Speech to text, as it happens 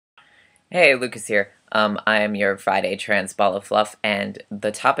Hey, Lucas here. I am your Friday trans ball of fluff, and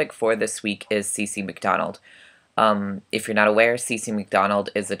the topic for this week is CeCe McDonald. If you're not aware, CeCe McDonald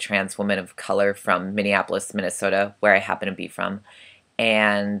is a trans woman of color from Minneapolis, Minnesota, where I happen to be from,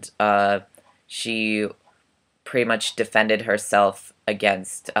 and she pretty much defended herself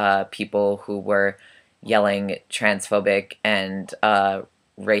against people who were yelling transphobic and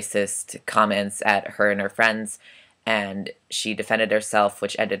racist comments at her and her friends, and she defended herself,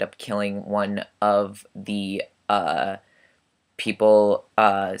 which ended up killing one of the people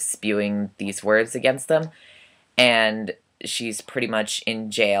spewing these words against them. And she's pretty much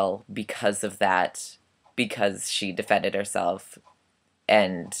in jail because of that, because she defended herself.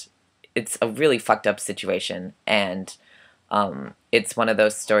 And it's a really fucked up situation. And it's one of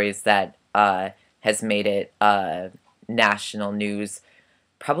those stories that has made it national news,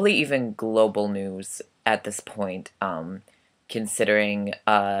 probably even global news at this point, considering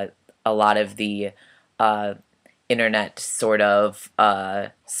a lot of the uh, internet sort of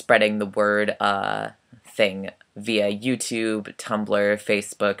spreading the word thing via YouTube, Tumblr,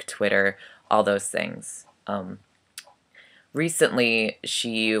 Facebook, Twitter, all those things. Recently,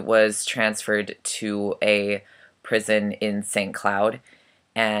 she was transferred to a prison in St. Cloud,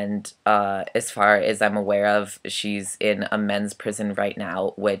 and as far as I'm aware of, she's in a men's prison right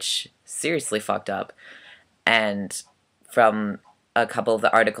now, which seriously fucked up. And from a couple of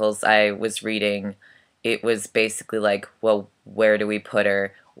the articles I was reading, it was basically like, well, where do we put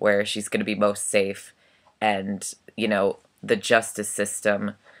her where she's going to be most safe? And, the justice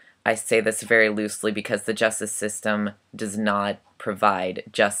system, I say this very loosely because the justice system does not provide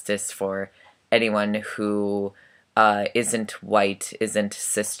justice for anyone who isn't white, isn't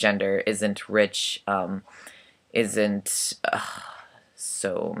cisgender, isn't rich, isn't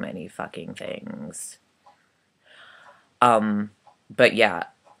so many fucking things. But yeah,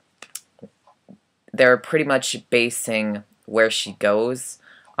 they're pretty much basing where she goes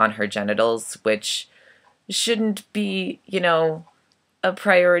on her genitals, which shouldn't be, a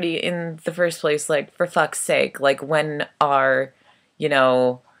priority in the first place. Like, for fuck's sake, like, when our, you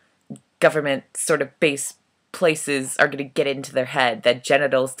know, government sort of base places are going to get into their head that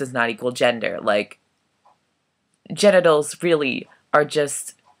genitals does not equal gender? Like, genitals really are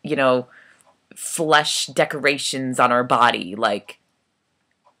just, flesh decorations on our body. Like,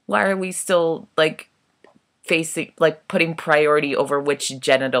 why are we still, like, facing, like, putting priority over which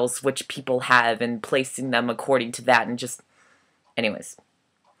genitals which people have and placing them according to that? And just, anyways,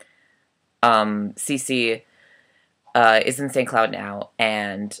 CeCe is in St. Cloud now,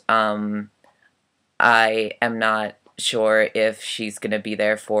 and I am not sure if she's gonna be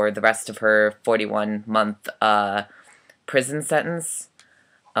there for the rest of her 41-month prison sentence.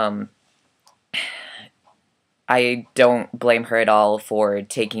 I don't blame her at all for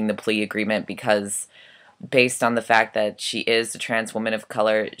taking the plea agreement, because based on the fact that she is a trans woman of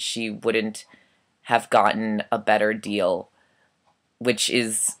color, she wouldn't have gotten a better deal, which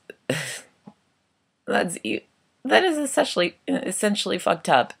is that is essentially fucked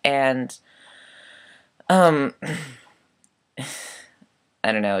up. And um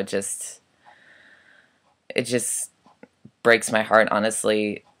I don't know, it just breaks my heart,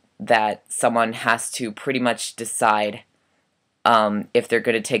 honestly, that someone has to pretty much decide if they're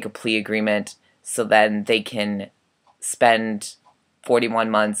going to take a plea agreement so then they can spend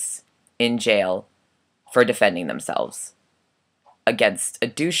 41 months in jail for defending themselves against a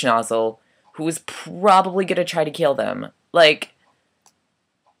douche nozzle who is probably going to try to kill them. Like,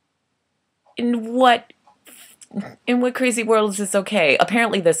 in what crazy world is this okay?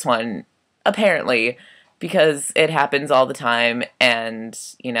 Apparently this one. Apparently. Because it happens all the time, and,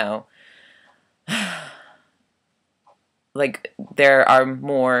 like, there are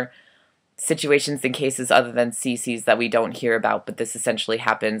more situations and cases other than CeCe's that we don't hear about, but this essentially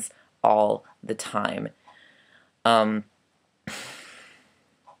happens all the time.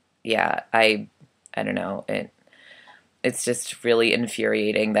 Yeah, I don't know. It's just really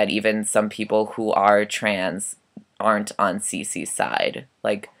infuriating that even some people who are trans aren't on CeCe's side.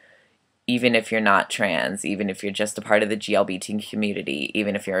 Like, even if you're not trans, even if you're just a part of the GLBT community,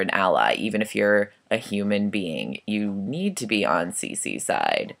 even if you're an ally, even if you're a human being, you need to be on CeCe's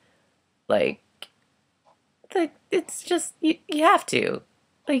side. Like, it's just, you have to.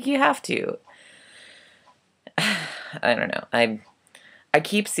 Like, you have to. I don't know. I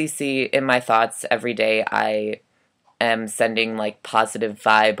keep CeCe in my thoughts every day. I am sending, like, positive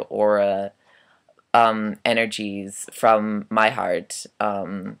vibe aura energies from my heart,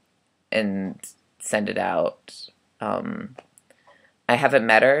 and send it out. I haven't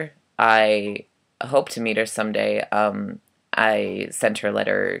met her. I hope to meet her someday. I sent her a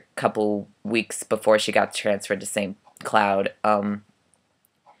letter a couple weeks before she got transferred to St. Cloud.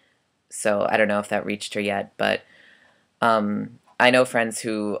 So I don't know if that reached her yet, but I know friends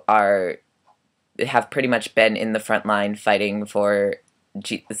who have pretty much been in the front line fighting for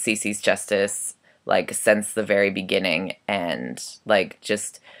CeCe's justice, like, since the very beginning, and like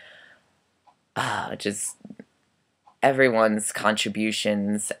just everyone's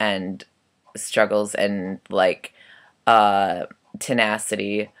contributions and struggles and like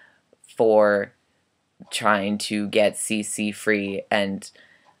tenacity for trying to get CeCe free. And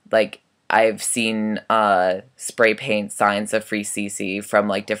like, I've seen spray paint signs of free CeCe from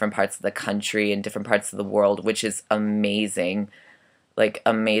like different parts of the country and different parts of the world, which is amazing. Like,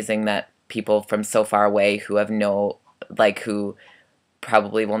 amazing that people from so far away who have who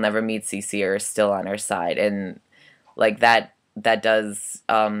probably will never meet CeCe are still on our side. And like, that does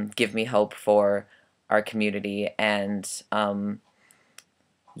give me hope for our community. And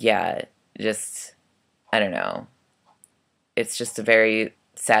yeah, just, I don't know. It's just a very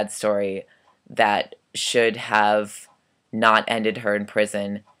sad story that should have not ended her in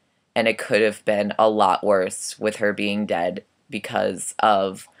prison, and it could have been a lot worse with her being dead because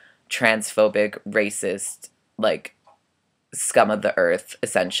of transphobic, racist, like, scum of the earth,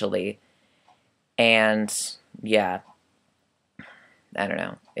 essentially. And yeah, I don't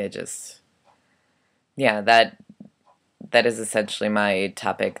know. It just, yeah, that is essentially my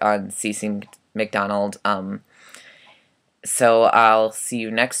topic on CeCe McDonald. So I'll see you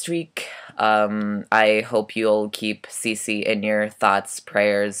next week. I hope you'll keep CeCe in your thoughts,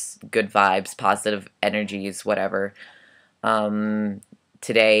 prayers, good vibes, positive energies, whatever,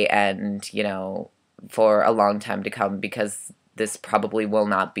 today and, for a long time to come, because this probably will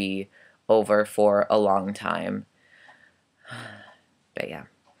not be over for a long time. But yeah,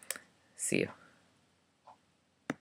 see you.